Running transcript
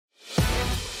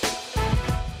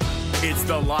It's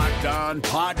the Locked On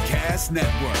Podcast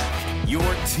Network, your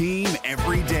team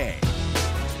every day.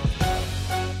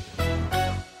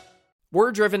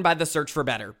 We're driven by the search for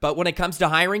better, but when it comes to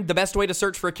hiring, the best way to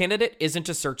search for a candidate isn't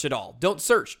to search at all. Don't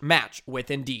search, match with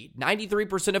Indeed.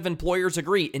 93% of employers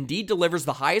agree Indeed delivers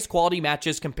the highest quality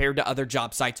matches compared to other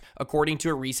job sites, according to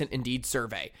a recent Indeed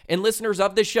survey. And listeners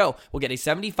of this show will get a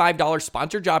 $75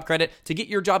 sponsored job credit to get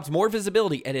your jobs more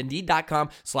visibility at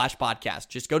Indeed.com/podcast.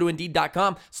 Just go to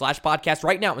Indeed.com/podcast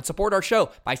right now and support our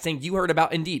show by saying you heard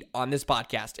about Indeed on this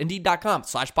podcast.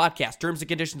 Indeed.com/podcast. Terms and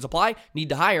conditions apply. Need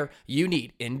to hire? You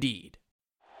need Indeed.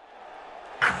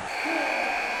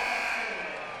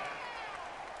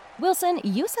 Wilson,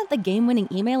 you sent the game-winning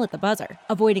email at the buzzer,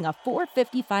 avoiding a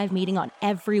 4:55 meeting on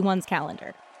everyone's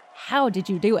calendar. How did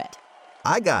you do it?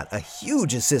 I got a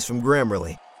huge assist from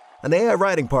Grammarly, an AI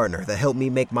writing partner that helped me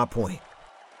make my point.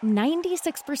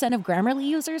 96% of Grammarly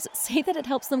users say that it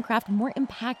helps them craft more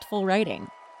impactful writing.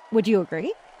 Would you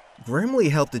agree? Grammarly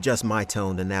helped adjust my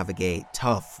tone to navigate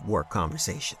tough work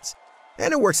conversations.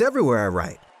 And it works everywhere I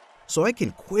write, so I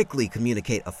can quickly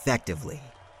communicate effectively.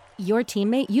 Your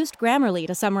teammate used Grammarly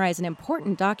to summarize an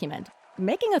important document,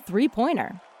 making a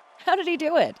 3-pointer. How did he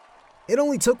do it? It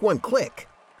only took one click.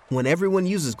 When everyone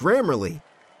uses Grammarly,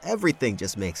 everything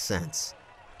just makes sense.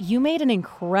 You made an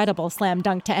incredible slam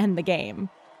dunk to end the game.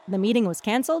 The meeting was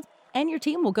canceled, and your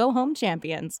team will go home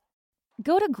champions.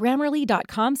 Go to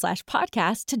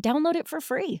Grammarly.com/podcast to download it for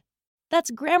free. That's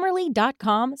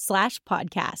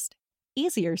Grammarly.com/podcast.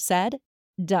 Easier said,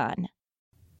 done.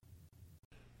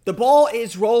 The ball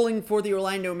is rolling for the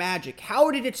Orlando Magic.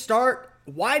 How did it start?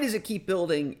 Why does it keep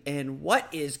building? And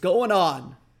what is going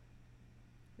on?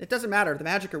 It doesn't matter. The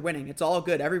Magic are winning. It's all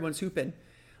good. Everyone's hooping.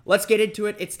 Let's get into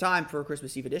it. It's time for a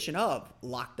Christmas Eve edition of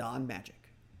Locked On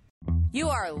Magic. You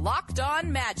are Locked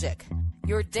On Magic,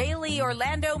 your daily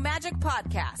Orlando Magic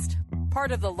podcast.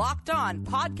 Part of the Locked On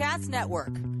Podcast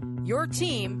Network, your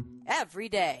team every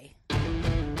day.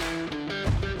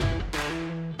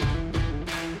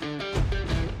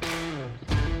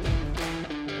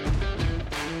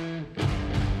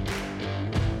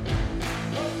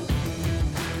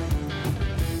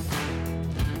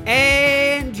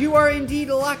 And you are indeed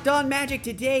Locked On Magic.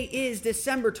 Today is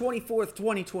December 24th,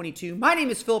 2022. My name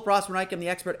is Philip Rossman-Reich. I'm the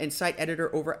expert and site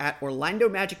editor over at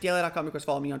OrlandoMagicDaily.com. Of course,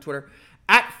 follow me on Twitter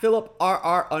at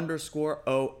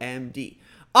PhilipRR_OMD.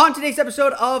 On today's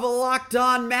episode of Locked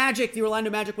On Magic, the Orlando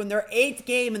Magic win their 8th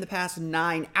game in the past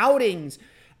 9 outings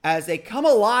as they come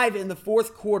alive in the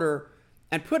fourth quarter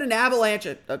and put an avalanche,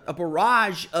 a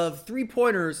barrage of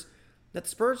 3-pointers that the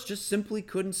Spurs just simply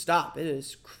couldn't stop. It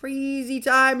is crazy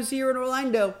times here in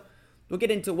Orlando. We'll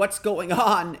get into what's going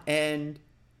on and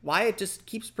why it just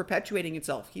keeps perpetuating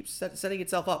itself, keeps setting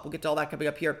itself up. We'll get to all that coming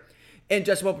up here in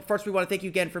just a moment. But first, we want to thank you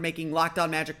again for making Locked On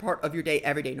Magic part of your day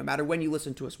every day, no matter when you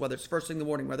listen to us, whether it's first thing in the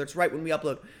morning, whether it's right when we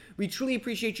upload. We truly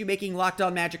appreciate you making Locked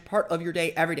On Magic part of your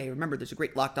day every day. Remember, there's a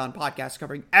great Locked On podcast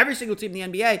covering every single team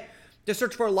in the NBA. Just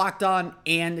search for Locked On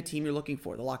and the team you're looking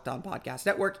for, the Locked On Podcast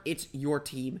Network. It's your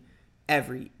team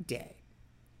every day.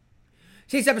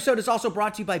 Today's episode is also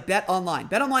brought to you by BetOnline.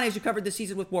 BetOnline has you covered this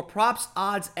season with more props,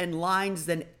 odds, and lines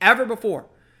than ever before.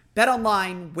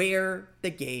 BetOnline, where the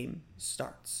game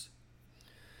starts.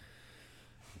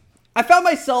 I found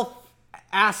myself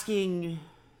asking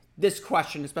this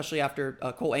question, especially after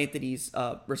Cole Anthony's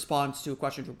response to a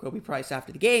question from Kobe Price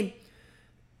after the game.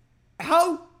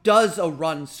 How does a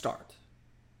run start?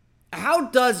 How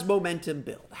does momentum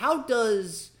build? How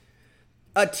does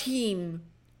a team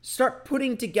start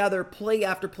putting together play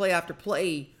after play after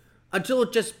play until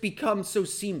it just becomes so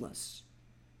seamless?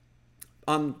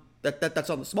 That's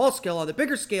on the small scale. On the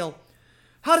bigger scale,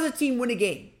 how does a team win a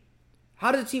game?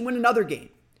 How does a team win another game?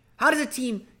 How does a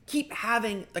team keep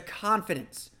having the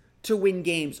confidence to win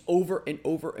games over and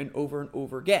over and over and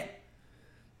over again?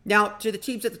 Now, to the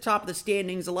teams at the top of the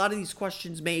standings, a lot of these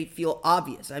questions may feel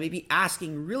obvious. I may be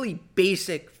asking really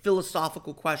basic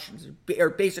philosophical questions or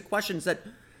basic questions that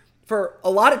for a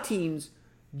lot of teams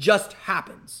just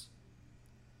happens.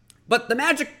 But the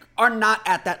Magic are not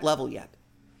at that level yet.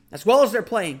 As well as they're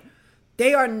playing,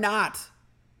 they are not.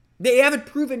 They haven't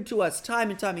proven to us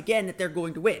time and time again that they're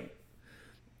going to win.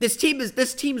 This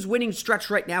team's winning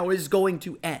stretch right now is going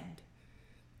to end.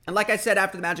 And like I said,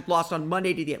 after the Magic lost on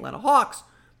Monday to the Atlanta Hawks,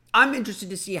 I'm interested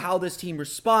to see how this team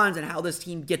responds and how this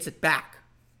team gets it back.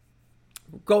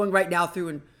 We're going right now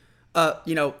through,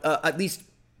 at least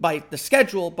by the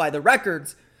schedule, by the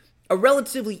records, a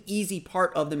relatively easy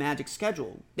part of the Magic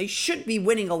schedule. They should be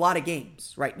winning a lot of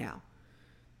games right now.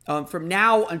 From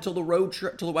now until the road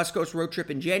trip, till the West Coast road trip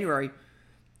in January,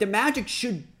 the Magic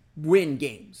should win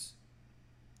games.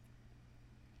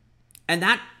 And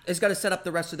that is going to set up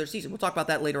the rest of their season. We'll talk about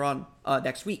that later on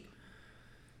next week.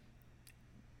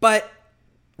 But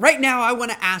right now, I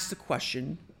want to ask the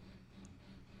question,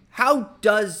 how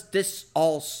does this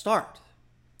all start?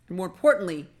 And more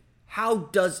importantly, how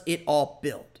does it all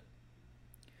build?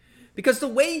 Because the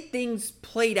way things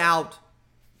played out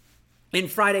in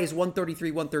Friday's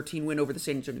 133-113 win over the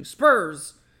San Antonio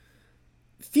Spurs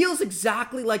feels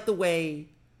exactly like the way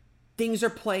things are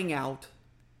playing out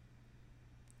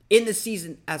in the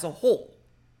season as a whole.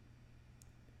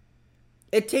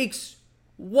 It takes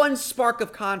one spark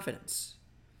of confidence,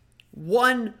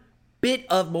 one bit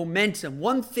of momentum,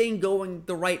 one thing going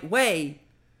the right way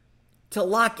to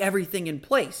lock everything in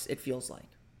place, it feels like.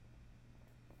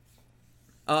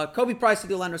 Kobe Price of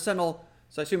the Orlando Sentinel,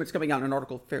 so I assume it's coming out in an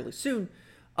article fairly soon,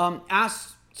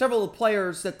 asked several of the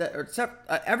players,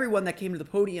 everyone that came to the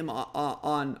podium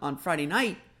on Friday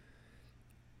night,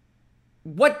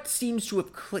 what seems to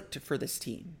have clicked for this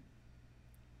team?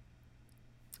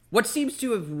 What seems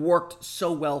to have worked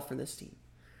so well for this team?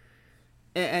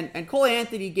 And Cole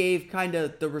Anthony gave kind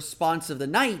of the response of the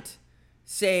night,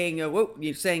 saying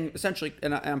essentially,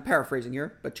 and I'm paraphrasing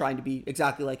here, but trying to be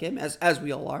exactly like him, as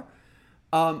we all are,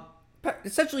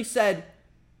 essentially said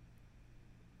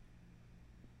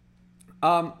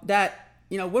that,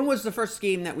 when was the first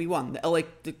game that we won?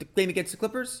 The game against the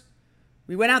Clippers?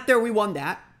 We went out there, we won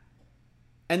that,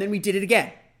 and then we did it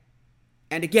again,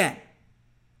 and again,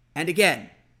 and again,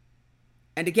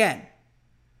 and again.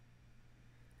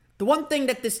 The one thing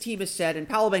that this team has said, and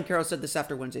Paolo Banchero said this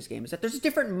after Wednesday's game, is that there's a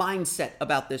different mindset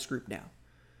about this group now.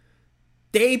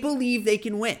 They believe they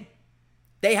can win.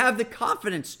 They have the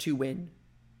confidence to win.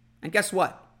 And guess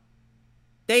what?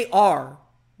 They are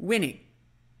winning.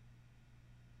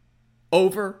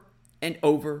 Over and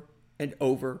over and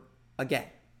over again.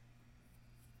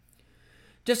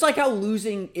 Just like how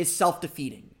losing is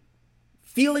self-defeating.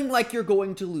 Feeling like you're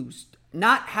going to lose.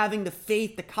 Not having the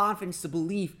faith, the confidence, the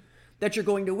belief that you're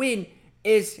going to win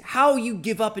is how you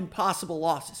give up impossible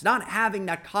losses. Not having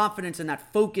that confidence and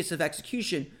that focus of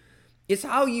execution is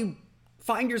how you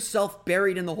find yourself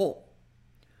buried in the hole.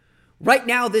 Right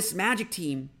now, this Magic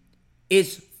team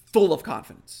is full of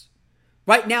confidence.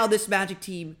 Right now, this Magic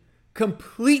team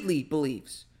completely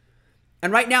believes.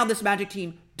 And right now, this Magic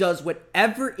team does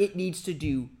whatever it needs to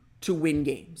do to win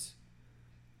games.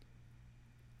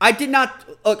 I'm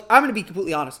going to be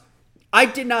completely honest. I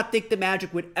did not think the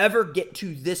Magic would ever get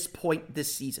to this point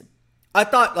this season. I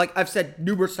thought, like I've said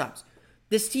numerous times,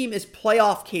 this team is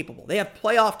playoff capable. They have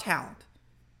playoff talent.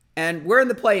 And we're in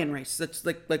the play-in race. That's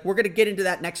like we're going to get into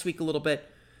that next week a little bit.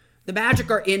 The Magic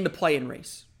are in the play-in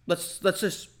race. Let's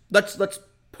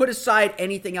put aside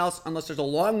anything else unless there's a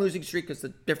long losing streak because the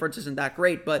difference isn't that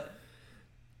great, but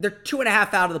they're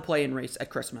 2.5 out of the play-in race at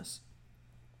Christmas.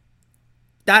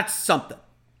 That's something.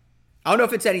 I don't know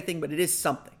if it's anything, but it is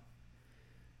something.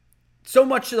 So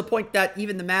much to the point that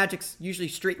even the Magic's usually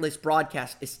straight-laced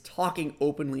broadcast is talking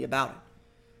openly about it.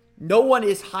 No one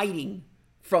is hiding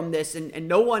from this, and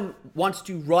no one wants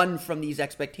to run from these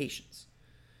expectations.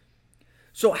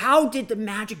 So how did the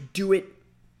Magic do it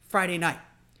Friday night?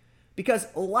 Because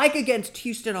like against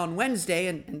Houston on Wednesday,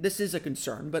 and this is a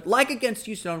concern, but like against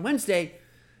Houston on Wednesday,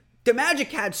 the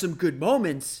Magic had some good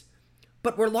moments,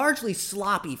 but were largely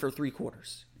sloppy for 3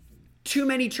 quarters. Too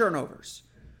many turnovers.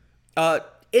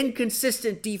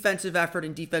 Inconsistent defensive effort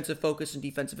and defensive focus and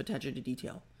defensive attention to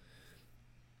detail.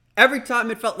 Every time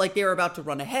it felt like they were about to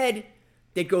run ahead,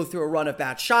 they'd go through a run of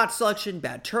bad shot selection,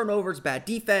 bad turnovers, bad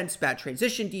defense, bad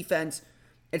transition defense,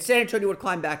 and San Antonio would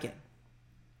climb back in.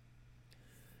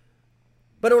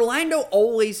 But Orlando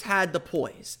always had the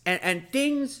poise, and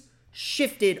things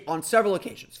shifted on several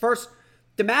occasions. First,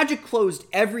 the Magic closed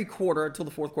every quarter until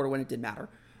the fourth quarter when it didn't matter.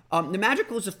 The Magic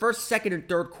closed the first, second, and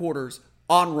third quarters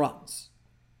on runs.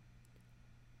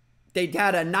 They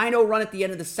had a 9-0 run at the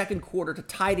end of the second quarter to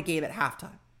tie the game at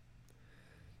halftime.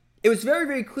 It was very,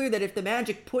 very clear that if the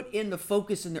Magic put in the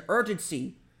focus and the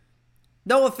urgency,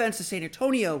 no offense to San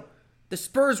Antonio, the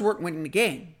Spurs weren't winning the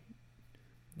game.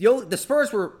 The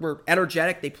Spurs were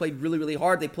energetic. They played really, really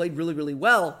hard. They played really, really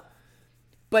well.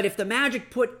 But if the Magic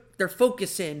put their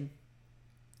focus in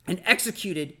and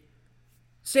executed,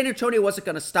 San Antonio wasn't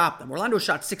going to stop them. Orlando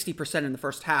shot 60% in the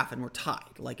first half and were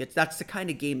tied. That's the kind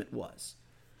of game it was.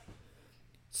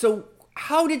 So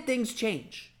how did things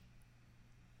change?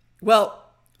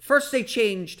 Well, first they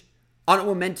changed on a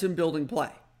momentum-building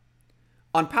play.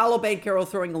 On Paolo Banchero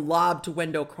throwing a lob to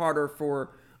Wendell Carter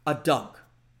for a dunk.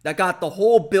 That got the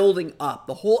whole building up,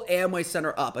 the whole Amway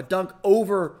Center up. A dunk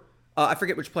over, I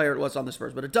forget which player it was on the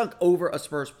Spurs, but a dunk over a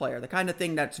Spurs player. The kind of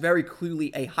thing that's very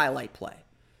clearly a highlight play.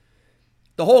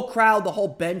 The whole crowd, the whole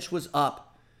bench was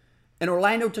up. And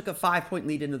Orlando took a 5-point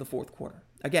lead into the fourth quarter.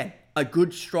 Again, a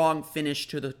good, strong finish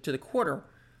to the quarter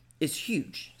is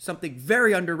huge. Something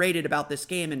very underrated about this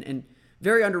game and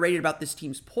very underrated about this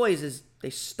team's poise is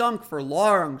they stunk for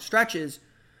long stretches,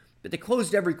 but they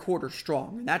closed every quarter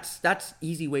strong. And that's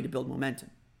easy way to build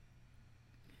momentum.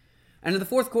 And in the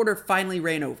fourth quarter, finally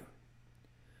ran over.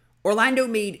 Orlando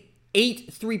made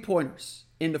 8 3-pointers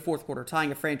in the fourth quarter,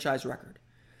 tying a franchise record.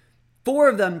 4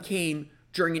 of them came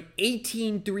during an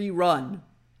 18-3 run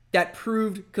that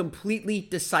proved completely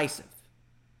decisive.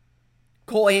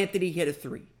 Cole Anthony hit a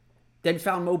 3, then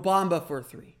found Mo Bamba for a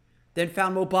 3, then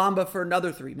found Mo Bamba for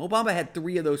another 3. Mo Bamba had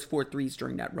 3 of those 4 threes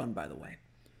during that run, by the way.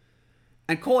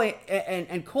 And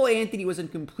Cole Anthony was in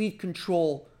complete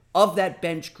control of that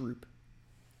bench group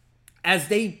as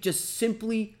they just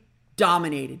simply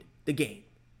dominated the game.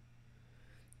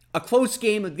 A close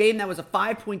game, a game that was a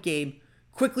 5-point game,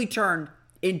 quickly turned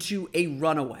into a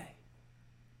runaway.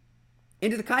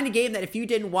 Into the kind of game that if you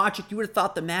didn't watch it, you would have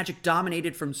thought the Magic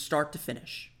dominated from start to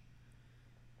finish.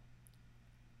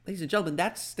 Ladies and gentlemen,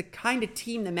 that's the kind of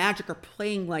team the Magic are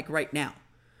playing like right now.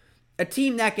 A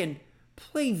team that can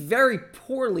play very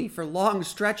poorly for long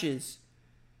stretches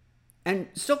and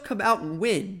still come out and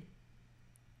win.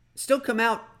 Still come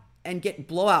out and get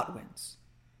blowout wins.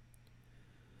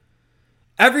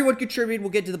 Everyone contributed. We'll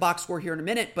get to the box score here in a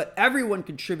minute, but everyone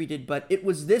contributed. But it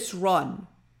was this run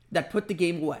that put the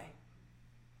game away.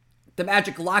 The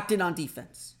Magic locked in on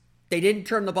defense. They didn't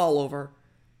turn the ball over.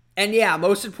 And yeah,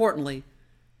 most importantly,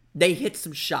 they hit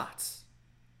some shots.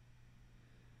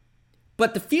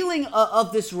 But the feeling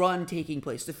of this run taking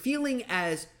place, the feeling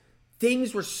as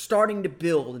things were starting to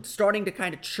build and starting to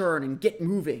kind of churn and get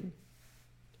moving,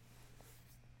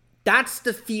 that's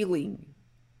the feeling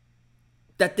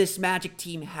that this Magic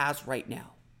team has right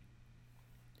now.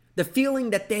 The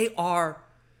feeling that they are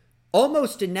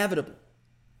almost inevitable.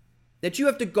 That you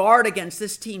have to guard against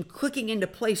this team clicking into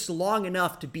place long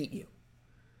enough to beat you.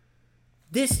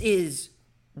 This is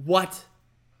what,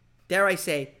 dare I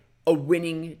say, a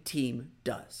winning team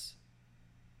does.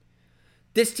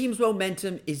 This team's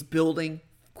momentum is building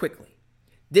quickly.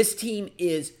 This team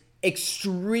is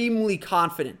extremely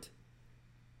confident.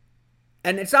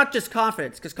 And it's not just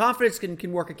confidence, because confidence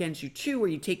can work against you too, where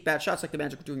you take bad shots like the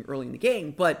Magic were doing early in the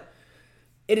game, but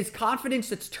it is confidence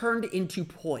that's turned into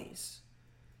poise,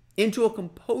 into a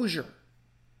composure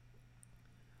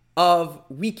of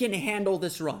we can handle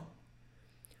this run.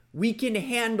 We can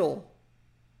handle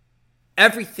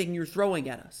everything you're throwing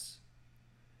at us.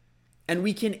 And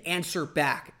we can answer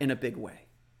back in a big way.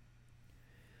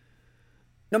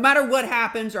 No matter what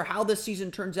happens or how this season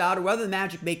turns out or whether the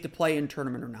Magic make the play-in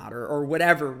tournament or not or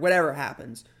whatever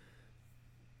happens,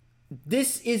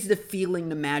 this is the feeling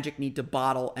the Magic need to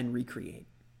bottle and recreate.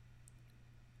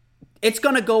 It's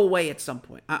going to go away at some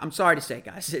point. I'm sorry to say,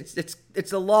 guys.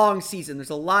 It's a long season. There's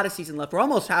a lot of season left. We're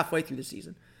almost halfway through the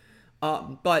season.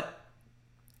 But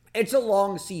it's a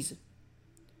long season.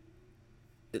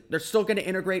 They're still going to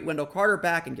integrate Wendell Carter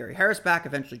back and Gary Harris back,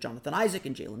 eventually Jonathan Isaac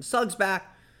and Jalen Suggs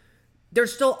back.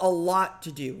 There's still a lot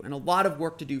to do and a lot of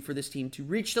work to do for this team to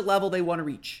reach the level they want to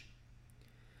reach.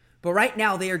 But right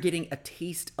now, they are getting a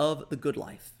taste of the good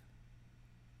life.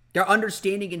 They're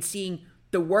understanding and seeing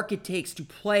the work it takes to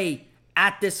play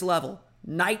at this level,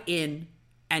 night in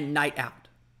and night out.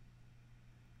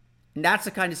 And that's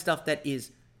the kind of stuff that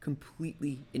is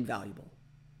completely invaluable.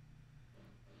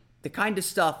 The kind of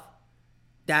stuff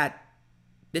that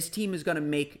this team is going to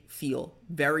make feel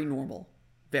very normal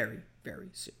very, very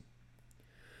soon.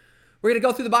 We're going to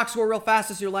go through the box score real fast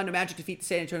as the Orlando Magic defeat the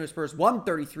San Antonio Spurs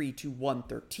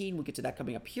 133-113. We'll get to that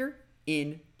coming up here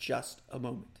in just a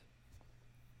moment.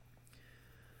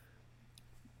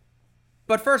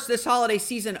 But first, this holiday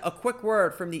season, a quick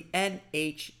word from the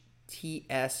NHTSA.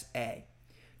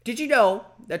 Did you know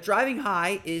that driving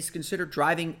high is considered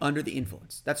driving under the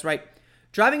influence? That's right.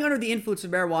 Driving under the influence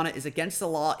of marijuana is against the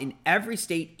law in every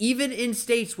state, even in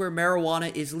states where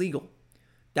marijuana is legal.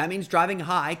 That means driving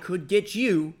high could get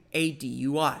you a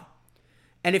DUI.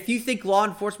 And if you think law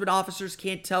enforcement officers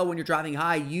can't tell when you're driving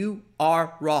high, you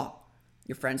are wrong.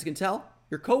 Your friends can tell,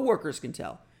 your coworkers can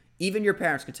tell, even your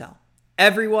parents can tell.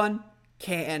 Everyone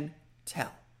can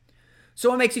tell. So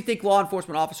what makes you think law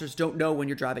enforcement officers don't know when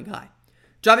you're driving high?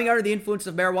 Driving under the influence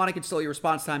of marijuana can slow your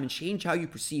response time and change how you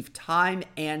perceive time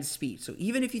and speed. So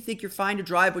even if you think you're fine to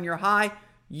drive when you're high,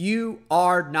 you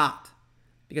are not.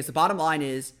 Because the bottom line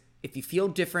is, if you feel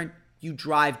different, you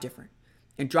drive different.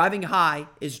 And driving high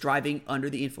is driving under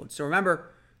the influence. So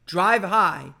remember, drive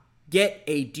high, get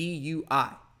a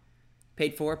DUI.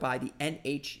 Paid for by the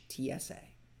NHTSA.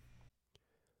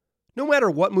 No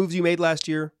matter what moves you made last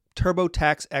year,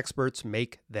 TurboTax experts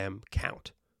make them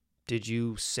count. Did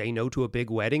you say no to a big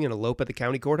wedding and elope at the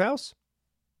county courthouse?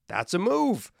 That's a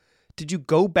move. Did you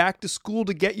go back to school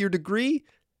to get your degree?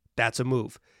 That's a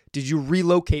move. Did you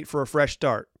relocate for a fresh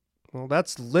start? Well,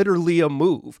 that's literally a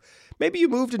move. Maybe you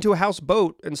moved into a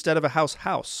houseboat instead of a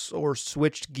house, or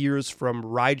switched gears from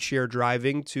rideshare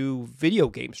driving to video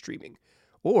game streaming.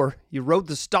 Or you rode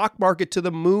the stock market to the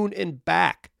moon and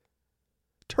back.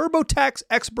 TurboTax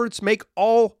experts make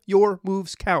all your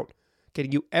moves count,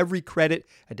 getting you every credit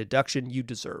and deduction you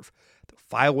deserve. They'll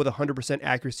file with 100%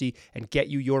 accuracy and get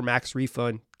you your max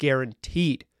refund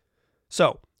guaranteed.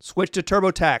 So, switch to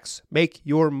TurboTax. Make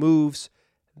your moves.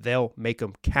 They'll make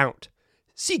them count.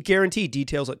 See guarantee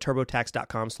details at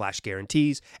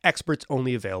turbotax.com/guarantees. Experts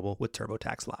only available with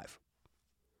TurboTax Live.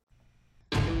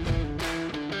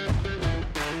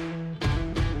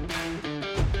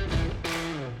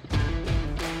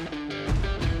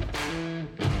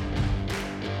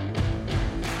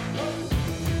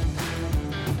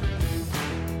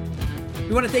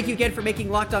 We want to thank you again for making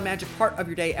Locked On Magic part of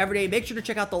your day every day. Make sure to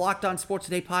check out the Locked On Sports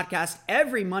Today podcast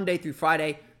every Monday through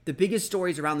Friday. The biggest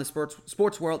stories around the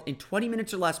sports world in 20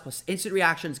 minutes or less, plus instant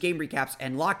reactions, game recaps,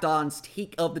 and Locked On's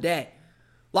take of the day.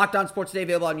 Locked On Sports Today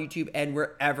available on YouTube and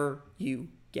wherever you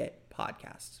get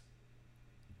podcasts.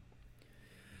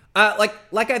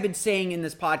 Like I've been saying in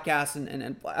this podcast,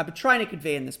 and I've been trying to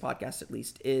convey in this podcast at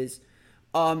least, is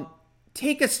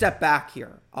take a step back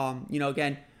here.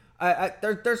 Again,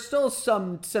 there's still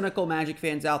some cynical Magic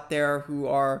fans out there who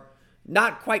are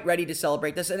not quite ready to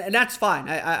celebrate this, and that's fine.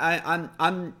 I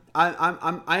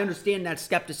understand that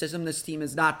skepticism. This team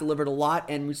has not delivered a lot,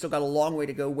 and we still got a long way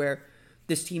to go where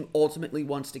this team ultimately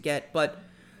wants to get. But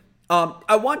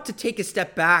I want to take a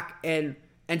step back and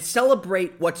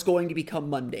celebrate what's going to become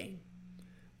mundane.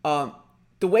 The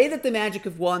way that the Magic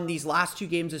have won these last two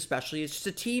games especially is just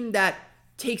a team that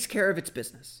takes care of its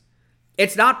business.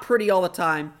 It's not pretty all the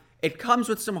time. It comes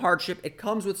with some hardship. It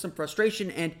comes with some frustration.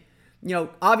 And,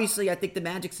 obviously I think the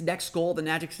Magic's next goal, the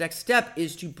Magic's next step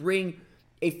is to bring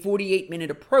a 48-minute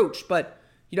approach. But,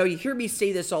 you hear me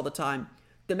say this all the time.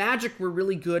 The Magic were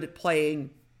really good at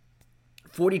playing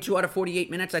 42 out of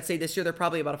 48 minutes. I'd say this year they're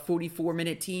probably about a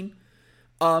 44-minute team.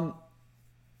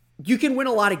 You can win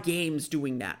a lot of games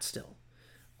doing that still.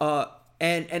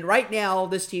 And right now,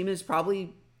 this team is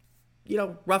probably,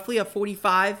 roughly a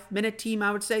 45-minute team,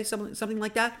 I would say, something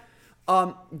like that.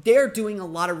 They're doing a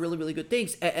lot of really, really good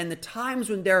things. And the times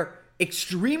when they're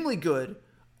extremely good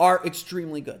are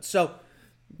extremely good. So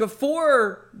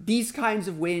before these kinds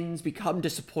of wins become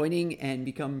disappointing and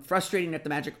become frustrating that the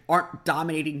Magic aren't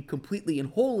dominating completely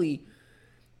and wholly,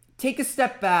 take a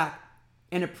step back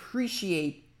and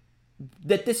appreciate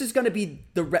that this is going to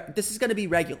be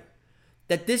regular.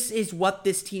 That this is what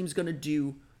this team's going to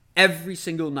do every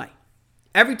single night.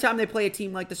 Every time they play a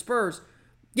team like the Spurs,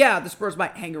 the Spurs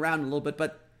might hang around a little bit,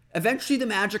 but eventually the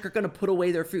Magic are going to put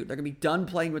away their food. They're going to be done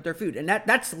playing with their food. And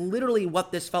that's literally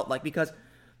what this felt like, because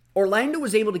Orlando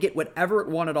was able to get whatever it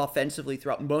wanted offensively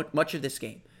throughout much of this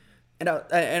game. And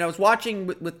I was watching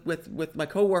with my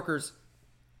coworkers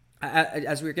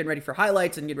as we were getting ready for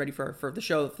highlights and getting ready for the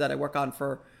show that I work on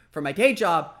for my day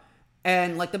job.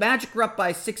 And the Magic were up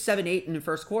by 6, 7, 8 in the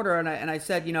first quarter. And I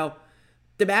said,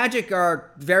 the Magic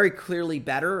are very clearly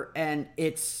better, and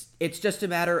it's just a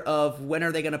matter of when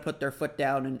are they going to put their foot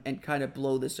down and kind of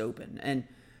blow this open. And,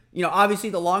 obviously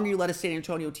the longer you let a San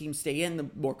Antonio team stay in, the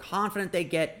more confident they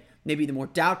get. Maybe the more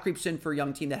doubt creeps in for a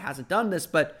young team that hasn't done this.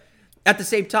 But at the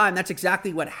same time, that's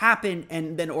exactly what happened.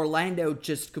 And then Orlando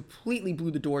just completely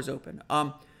blew the doors open.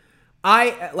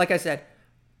 Like I said,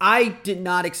 I did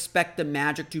not expect the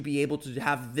Magic to be able to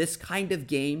have this kind of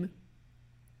game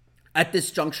at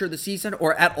this juncture of the season,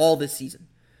 or at all this season,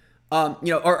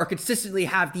 or consistently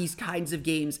have these kinds of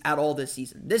games at all this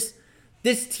season.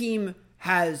 This team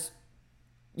has,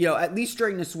 at least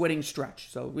during this winning stretch.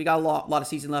 So we got a lot of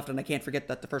season left, and I can't forget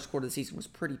that the first quarter of the season was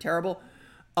pretty terrible.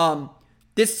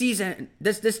 This season,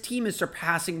 this team is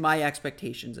surpassing my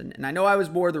expectations, and I know I was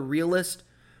more the realist,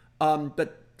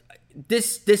 but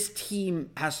this team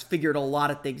has figured a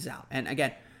lot of things out. And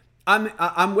again,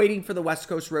 I'm waiting for the West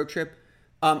Coast road trip.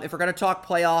 If we're going to talk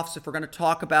playoffs, if we're going to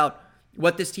talk about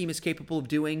what this team is capable of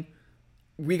doing,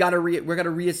 we're going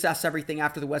to reassess everything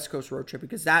after the West Coast road trip,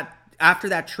 because after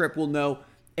that trip, we'll know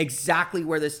exactly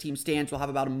where this team stands. We'll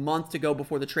have about a month to go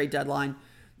before the trade deadline.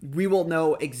 We will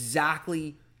know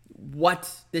exactly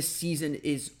what this season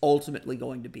is ultimately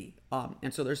going to be.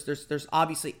 And so there's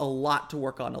obviously a lot to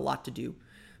work on, a lot to do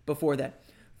before that.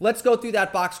 Let's go through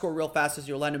that box score real fast as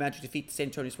the Orlando Magic defeat the San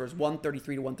Antonio Spurs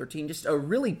 133-113. Just a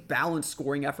really balanced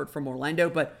scoring effort from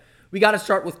Orlando. But We got to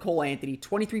start with Cole Anthony.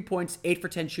 23 points, 8 for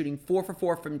 10 shooting, 4 for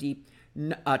 4 from deep,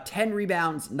 10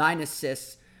 rebounds, 9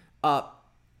 assists.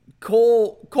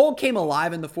 Cole came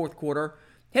alive in the fourth quarter,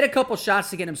 hit a couple shots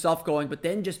to get himself going, but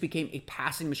then just became a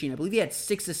passing machine. I believe he had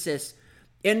 6 assists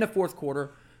in the fourth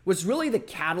quarter, was really the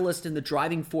catalyst and the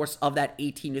driving force of that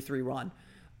 18-3 run.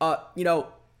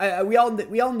 We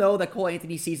all know that Cole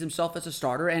Anthony sees himself as a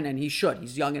starter, and he should.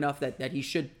 He's young enough that he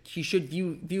should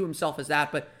view himself as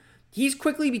that, but he's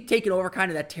quickly taken over kind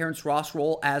of that Terrence Ross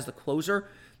role as the closer.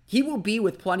 He will be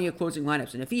with plenty of closing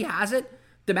lineups, and if he has it,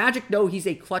 the Magic know he's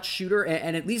a clutch shooter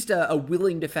and at least a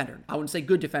willing defender. I wouldn't say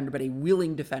good defender, but a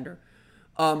willing defender.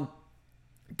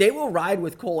 They will ride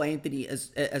with Cole Anthony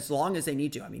as long as they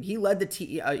need to. I mean, he led the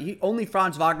team. Only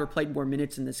Franz Wagner played more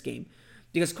minutes in this game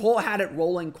because Cole had it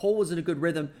rolling. Cole was in a good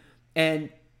rhythm. And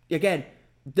again,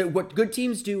 what good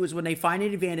teams do is when they find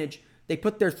an advantage, they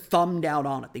put their thumb down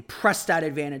on it. They press that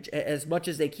advantage as much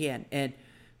as they can. And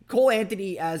Cole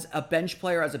Anthony, as a bench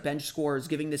player, as a bench scorer, is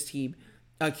giving this team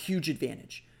a huge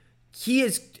advantage. He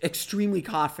is extremely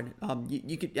confident.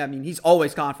 He's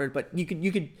always confident, but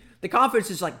the confidence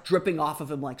is like dripping off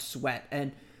of him like sweat.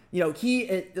 And,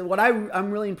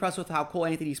 I'm really impressed with how Cole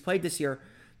Anthony's played this year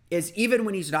is even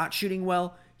when he's not shooting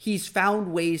well, he's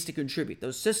found ways to contribute.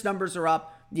 Those assist numbers are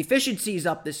up. The efficiency is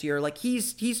up this year. Like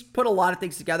he's put a lot of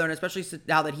things together, and especially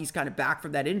now that he's kind of back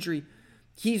from that injury,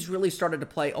 he's really started to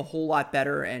play a whole lot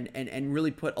better and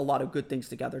really put a lot of good things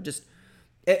together.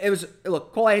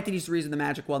 Cole Anthony's the reason the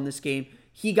Magic won this game.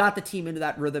 He got the team into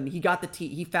that rhythm.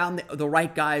 He found the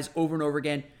right guys over and over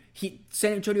again.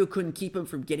 San Antonio couldn't keep him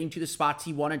from getting to the spots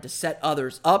he wanted to set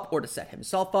others up or to set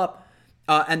himself up.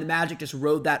 And the Magic just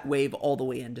rode that wave all the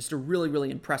way in. Just a really,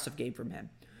 really impressive game from him.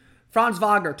 Franz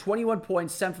Wagner, 21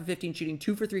 points, 7 for 15 shooting,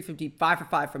 2 for 3 from deep, 5 for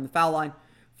 5 from the foul line,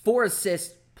 4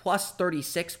 assists, plus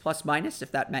 36, plus minus,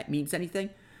 if that means anything.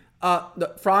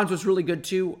 Franz was really good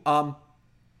too.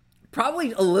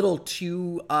 Probably a little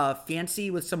too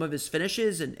fancy with some of his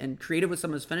finishes and creative with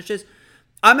some of his finishes.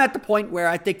 I'm at the point where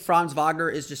I think Franz Wagner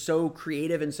is just so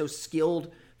creative and so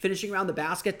skilled finishing around the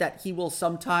basket that he will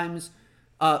sometimes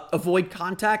avoid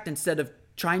contact instead of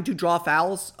trying to draw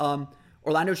fouls.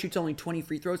 Orlando shoots only 20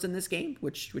 free throws in this game,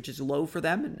 which is low for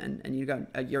them. And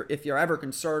if you're ever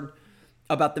concerned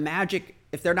about the Magic,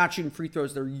 if they're not shooting free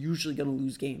throws, they're usually going to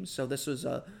lose games. So this was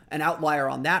an outlier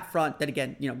on that front. Then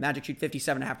again, Magic shoot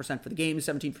 57.5% for the game,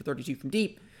 17 for 32 from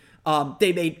deep.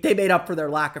 They made up for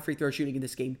their lack of free throw shooting in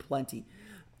this game plenty.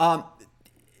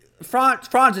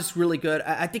 Franz is really good.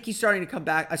 I think he's starting to come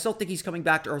back. I still think he's coming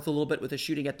back to earth a little bit with his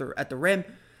shooting at the rim,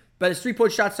 but his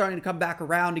 3-point shot's starting to come back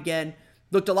around again.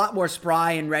 Looked a lot more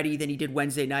spry and ready than he did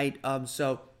Wednesday night.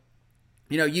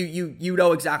 You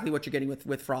know exactly what you're getting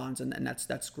with Franz, and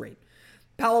that's great.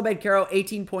 Paolo Banchero,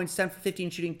 18 points, 10 for 15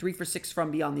 shooting, 3 for 6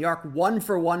 from beyond the arc, 1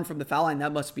 for 1 from the foul line.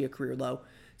 That must be a career low.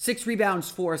 6 rebounds,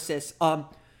 4 assists.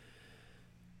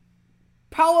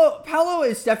 Paolo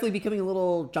is definitely becoming a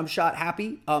little jump shot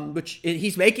happy, which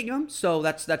he's making them, so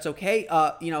that's okay.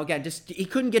 Again, just he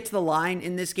couldn't get to the line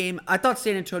in this game. I thought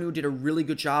San Antonio did a really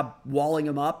good job walling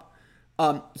him up.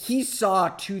 He saw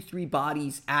 2-3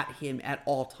 bodies at him at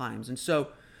all times, and so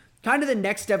kind of the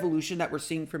next evolution that we're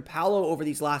seeing from Paolo over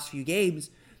these last few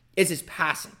games is his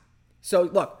passing. So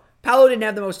look, Paolo didn't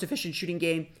have the most efficient shooting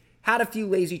game, had a few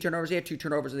lazy turnovers. He had 2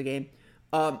 turnovers in the game.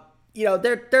 There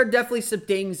are definitely some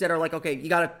things that are like, okay, you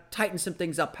got to tighten some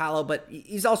things up, Paolo, but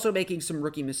he's also making some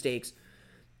rookie mistakes.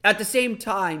 At the same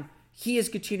time, he is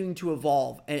continuing to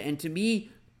evolve, and to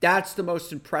me, that's the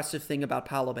most impressive thing about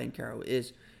Paolo Banchero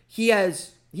is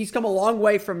he's come a long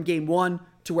way from game 1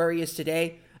 to where he is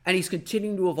today, and he's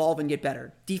continuing to evolve and get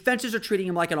better. Defenses are treating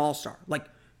him like an all-star. Like,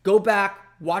 go back,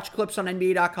 watch clips on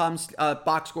NBA.com's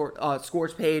box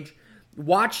scores page.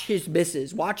 Watch his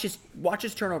misses. Watch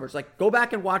his turnovers. Like, go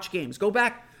back and watch games. Go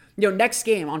back, next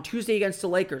game on Tuesday against the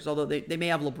Lakers, although they may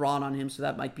have LeBron on him, so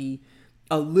that might be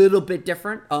a little bit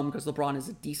different because LeBron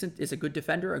is a good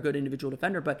defender, a good individual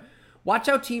defender. But watch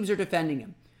how teams are defending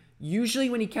him. Usually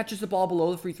when he catches the ball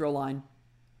below the free throw line,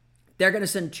 they're going to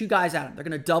send 2 guys at him. They're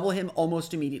going to double him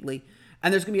almost immediately,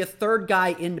 and there's going to be a 3rd guy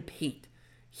in the paint.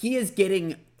 He is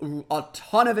getting a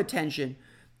ton of attention.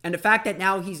 And the fact that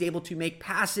now he's able to make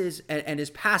passes and is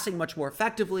passing much more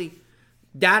effectively,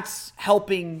 that's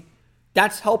helping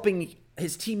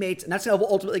his teammates, and that's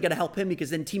ultimately going to help him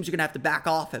because then teams are going to have to back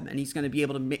off him, and he's going to be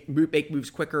able to make moves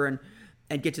quicker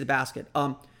and get to the basket.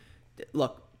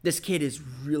 Look, this kid is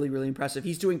really, really impressive.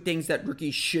 He's doing things that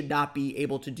rookies should not be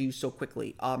able to do so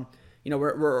quickly.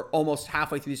 We're almost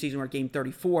halfway through the season. We're at game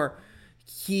 34.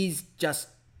 He's just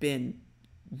been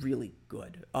really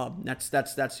good. That's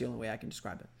the only way I can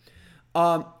describe it.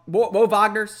 Mo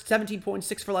Wagner, 17 points,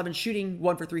 6 for 11 shooting,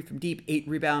 1 for 3 from deep, 8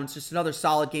 rebounds. Just another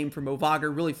solid game for Mo Wagner.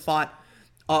 Really fought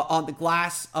on the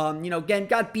glass. Again,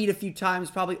 got beat a few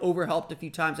times, probably overhelped a few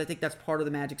times. I think that's part of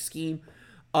the Magic scheme.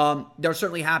 They're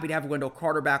certainly happy to have Wendell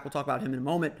Carter back. We'll talk about him in a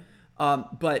moment.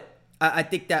 But I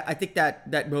think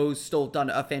that Mo's still done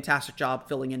a fantastic job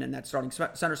filling in that starting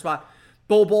center spot.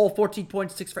 Bol, 14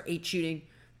 points, 6 for 8 shooting.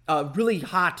 Really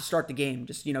hot to start the game.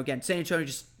 Just, again, San Antonio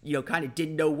just, kind of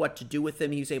didn't know what to do with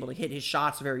him. He was able to hit his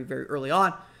shots very, very early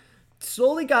on.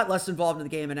 Slowly got less involved in the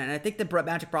game, and I think the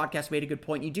Magic broadcast made a good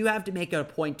point. You do have to make it a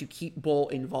point to keep Bol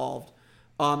involved.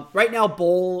 Right now,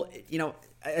 Bol,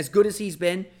 as good as he's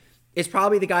been, is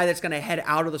probably the guy that's going to head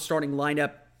out of the starting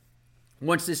lineup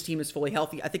once this team is fully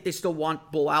healthy. I think they still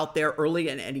want Bol out there early,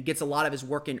 and he gets a lot of his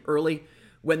work in early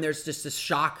when there's just this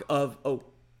shock of, oh,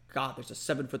 God, there's a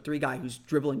 7'3" guy who's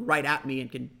dribbling right at me and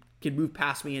can move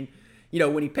past me. And,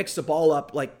 when he picks the ball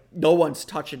up, like, no one's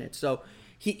touching it. So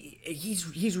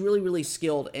he's really, really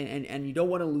skilled, and you don't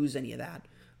want to lose any of that.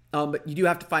 But you do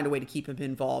have to find a way to keep him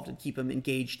involved and keep him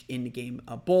engaged in the game.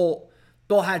 Bol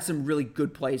had some really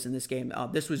good plays in this game.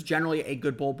 This was generally a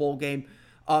good Bol game.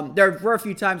 There were a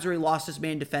few times where he lost his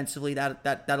man defensively.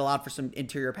 That allowed for some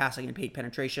interior passing and paint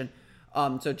penetration.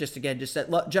 So just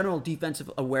that general defensive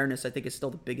awareness, I think, is still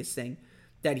the biggest thing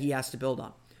that he has to build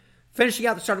on. Finishing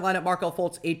out the starting lineup, Markelle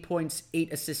Fultz, 8 points,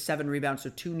 8 assists, 7 rebounds, so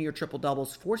 2 near triple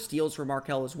doubles, 4 steals for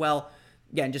Markelle as well.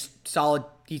 Again, just solid.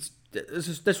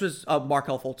 This was a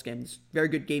Markelle Fultz game. It's very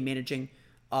good game managing.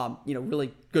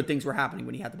 Really good things were happening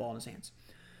when he had the ball in his hands.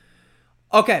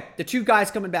 Okay, the two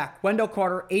guys coming back. Wendell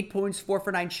Carter, 8 points, 4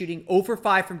 for 9 shooting, 0 for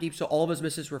 5 from deep, so all of his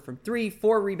misses were from 3,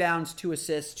 4 rebounds, 2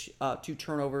 assists, 2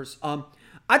 turnovers.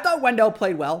 I thought Wendell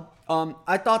played well.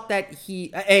 I thought that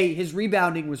his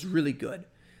rebounding was really good.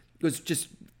 It was just,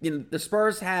 the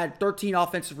Spurs had 13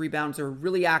 offensive rebounds. They were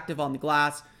really active on the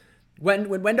glass. When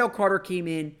Wendell Carter came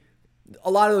in,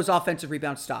 a lot of those offensive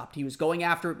rebounds stopped. He was going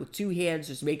after it with 2 hands,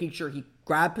 just making sure he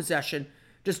grabbed possession,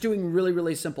 just doing really,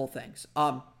 really simple things.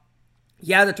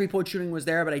 Yeah, the 3-point shooting was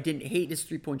there, but I didn't hate his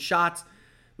 3-point shots.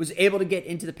 Was able to get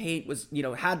into the paint.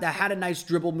 Had a nice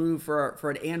dribble move for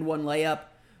an and one layup.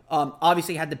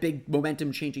 Obviously had the big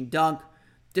momentum changing dunk.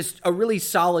 Just a really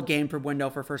solid game for Wendell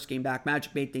for first game back.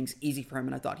 Magic made things easy for him,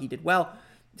 and I thought he did well.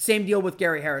 Same deal with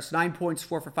Gary Harris. 9 points,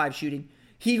 4 for 5 shooting.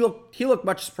 He looked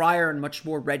much sprier and much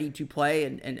more ready to play,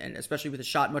 and especially with his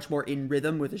shot, much more in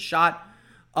rhythm with his shot.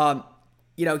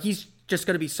 He's just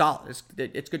going to be solid.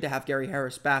 It's good to have Gary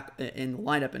Harris back in the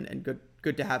lineup, and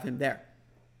good to have him there.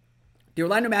 The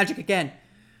Orlando Magic, again,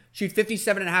 shoot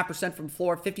 57.5% from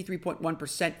floor,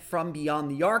 53.1% from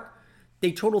beyond the arc.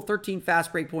 They total 13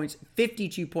 fast break points,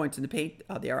 52 points in the paint.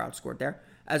 They are outscored there,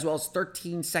 as well as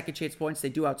 13 second chance points. They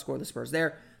do outscore the Spurs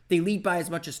there. They lead by as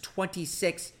much as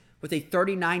 26 with a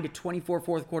 39-24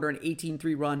 fourth quarter and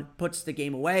 18-3 run, puts the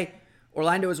game away.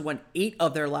 Orlando has won 8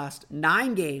 of their last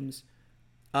 9 games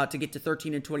to get to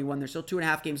 13-21. They're still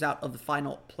 2.5 games out of the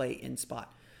final play-in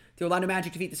spot. The Orlando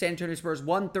Magic defeat the San Antonio Spurs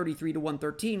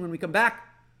 133-113. When we come back,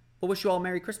 we'll wish you all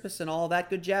Merry Christmas and all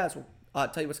that good jazz. We'll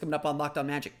tell you what's coming up on Locked On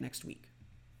Magic next week.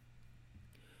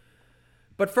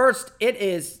 But first, it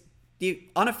is the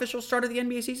unofficial start of the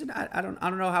NBA season. I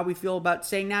don't know how we feel about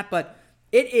saying that, but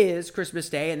it is Christmas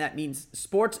Day, and that means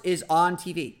sports is on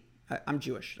TV. I'm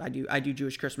Jewish. I do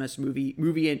Jewish Christmas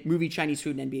movie Chinese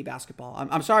food and NBA basketball.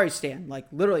 I'm sorry, Stan. Like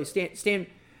literally, Stan.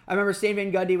 I remember Stan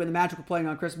Van Gundy when the Magic were playing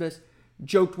on Christmas.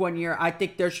 Joked one year, I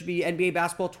think there should be NBA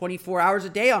basketball 24 hours a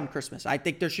day on Christmas. I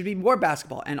think there should be more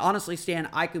basketball. And honestly, Stan,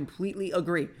 I completely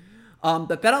agree.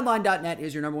 But BetOnline.net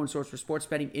is your number one source for sports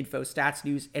betting info, stats,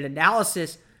 news, and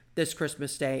analysis this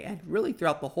Christmas Day and really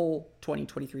throughout the whole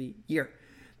 2023 year.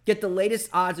 Get the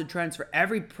latest odds and trends for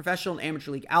every professional and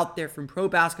amateur league out there, from pro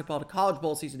basketball to college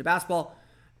bowl season to basketball,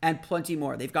 and plenty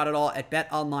more. They've got it all at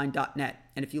BetOnline.net.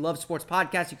 And if you love sports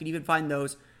podcasts, you can even find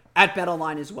those at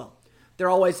BetOnline as well. They're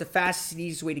always the fastest and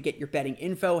easiest way to get your betting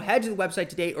info. Head to the website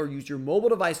today or use your mobile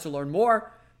device to learn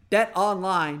more.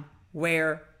 BetOnline,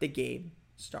 where the game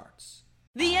starts.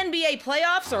 The NBA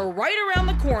playoffs are right around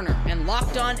the corner, and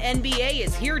Locked On NBA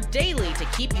is here daily to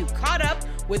keep you caught up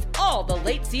with all the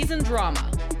late season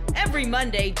drama. Every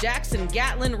Monday, Jackson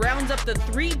Gatlin rounds up the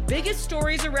 3 biggest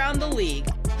stories around the league,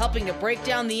 helping to break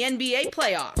down the NBA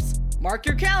playoffs. Mark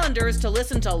your calendars to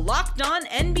listen to Locked On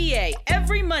NBA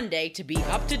every Monday to be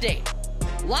up to date.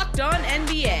 Locked On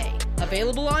NBA,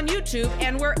 available on YouTube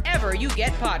and wherever you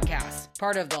get podcasts.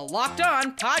 Part of the Locked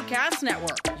On Podcast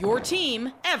Network, your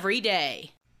team every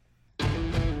day.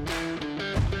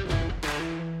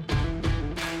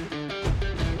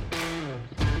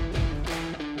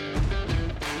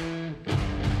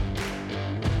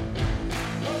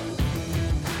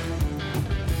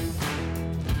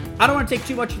 I don't want to take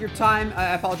too much of your time. I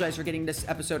apologize for getting this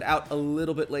episode out a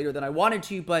little bit later than I wanted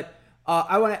to, but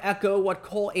I want to echo what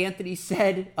Cole Anthony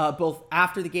said both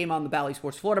after the game on the Bally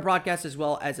Sports Florida broadcast as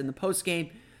well as in the post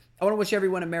game. I want to wish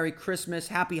everyone a Merry Christmas,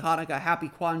 Happy Hanukkah, Happy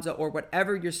Kwanzaa, or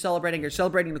whatever you're celebrating. You're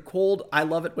celebrating the cold. I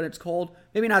love it when it's cold.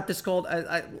 Maybe not this cold.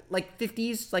 I like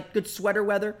 50s, like good sweater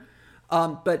weather.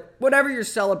 But whatever you're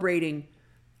celebrating,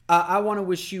 I want to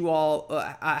wish you all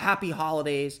happy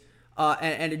holidays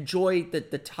and enjoy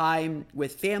the time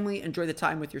with family. Enjoy the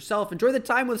time with yourself. Enjoy the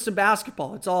time with some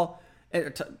basketball. It's all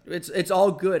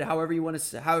good. However you want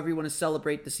to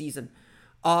celebrate the season.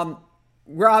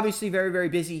 We're obviously very, very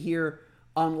busy here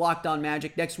on Locked On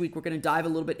Magic. Next week, we're going to dive a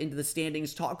little bit into the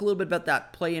standings, talk a little bit about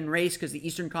that play-in race because the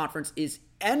Eastern Conference is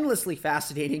endlessly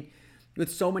fascinating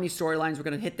with so many storylines. We're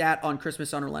going to hit that on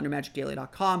Christmas on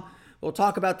OrlandoMagicDaily.com. We'll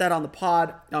talk about that on the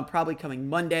pod probably coming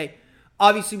Monday.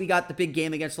 Obviously, we got the big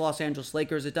game against the Los Angeles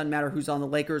Lakers. It doesn't matter who's on the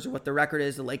Lakers or what the record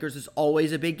is. The Lakers is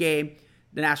always a big game.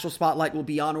 The national spotlight will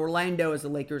be on Orlando as the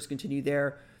Lakers continue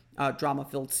their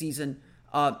drama-filled season.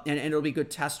 And it'll be a good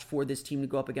test for this team to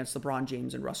go up against LeBron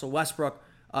James and Russell Westbrook,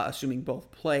 assuming both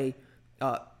play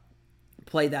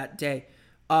that day.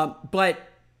 But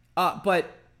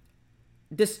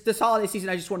this holiday season,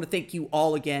 I just want to thank you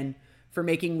all again for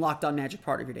making Locked On Magic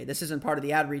part of your day. This isn't part of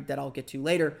the ad read that I'll get to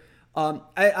later.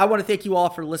 I want to thank you all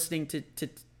for listening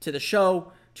to the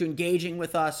show, to engaging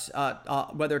with us,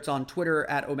 whether it's on Twitter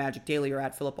at @OMagicDaily or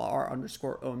at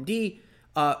 @PhilipR_OMD.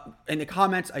 In the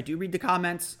comments, I do read the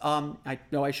comments. I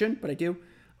know I shouldn't, but I do.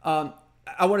 I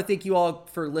want to thank you all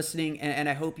for listening, and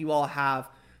I hope you all have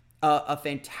a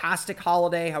fantastic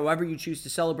holiday, however you choose to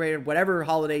celebrate it, whatever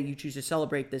holiday you choose to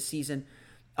celebrate this season.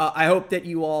 I hope that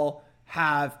you all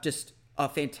have just a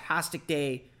fantastic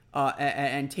day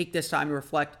and take this time to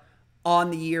reflect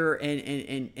on the year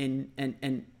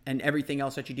and everything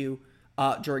else that you do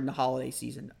during the holiday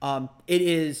season.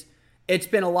 It's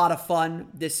been a lot of fun.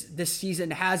 This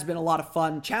season has been a lot of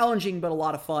fun, challenging, but a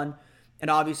lot of fun.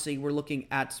 And obviously, we're looking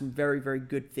at some very, very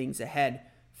good things ahead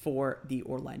for the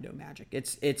Orlando Magic.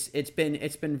 It's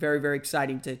been very, very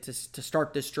exciting to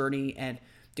start this journey and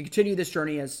to continue this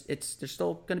journey. As there's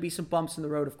still going to be some bumps in the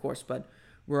road, of course, but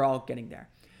we're all getting there.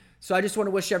 So I just want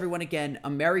to wish everyone again a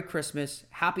Merry Christmas,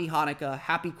 Happy Hanukkah,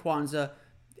 Happy Kwanzaa,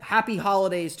 Happy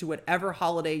Holidays to whatever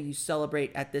holiday you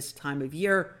celebrate at this time of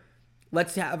year.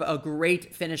 Let's have a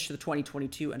great finish to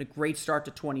 2022 and a great start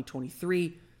to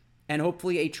 2023, and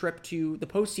hopefully a trip to the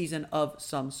postseason of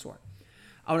some sort.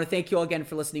 I want to thank you all again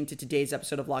for listening to today's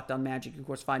episode of Locked On Magic. You can, of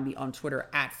course, find me on Twitter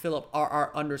at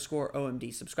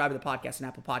PhilipRR_OMD. Subscribe to the podcast on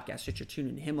Apple Podcasts, Stitcher,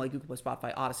 TuneIn, Himalaya, Google Play,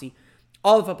 Spotify, Odyssey.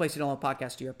 All the fun places to download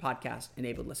podcasts to your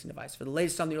podcast-enabled listening device. For the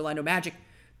latest on the Orlando Magic,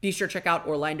 be sure to check out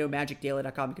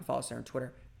OrlandoMagicDaily.com. You can follow us there on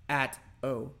Twitter at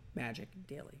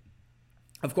OMagicDaily.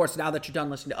 Of course, now that you're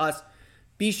done listening to us,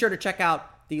 be sure to check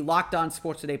out the Locked On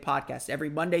Sports Today podcast. Every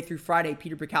Monday through Friday,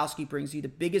 Peter Bukowski brings you the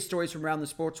biggest stories from around the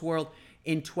sports world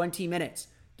in 20 minutes.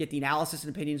 Get the analysis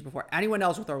and opinions before anyone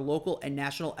else with our local and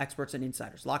national experts and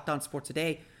insiders. Locked On Sports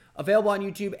Today, available on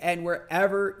YouTube and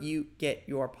wherever you get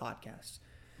your podcasts.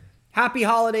 Happy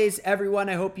holidays, everyone.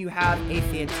 I hope you have a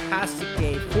fantastic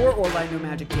day. For Orlando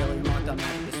Magic Daily and Locked On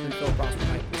Magic, this has been Phil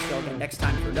Prosper. We'll see you again next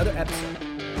time for another episode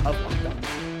of Locked On Magic.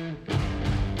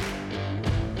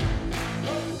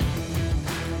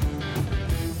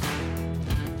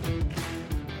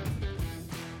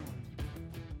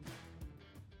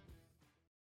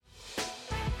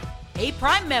 Hey,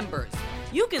 Prime members,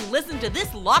 you can listen to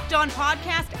this Locked On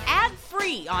podcast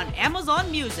ad-free on Amazon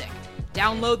Music.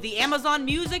 Download the Amazon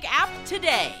Music app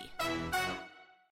today.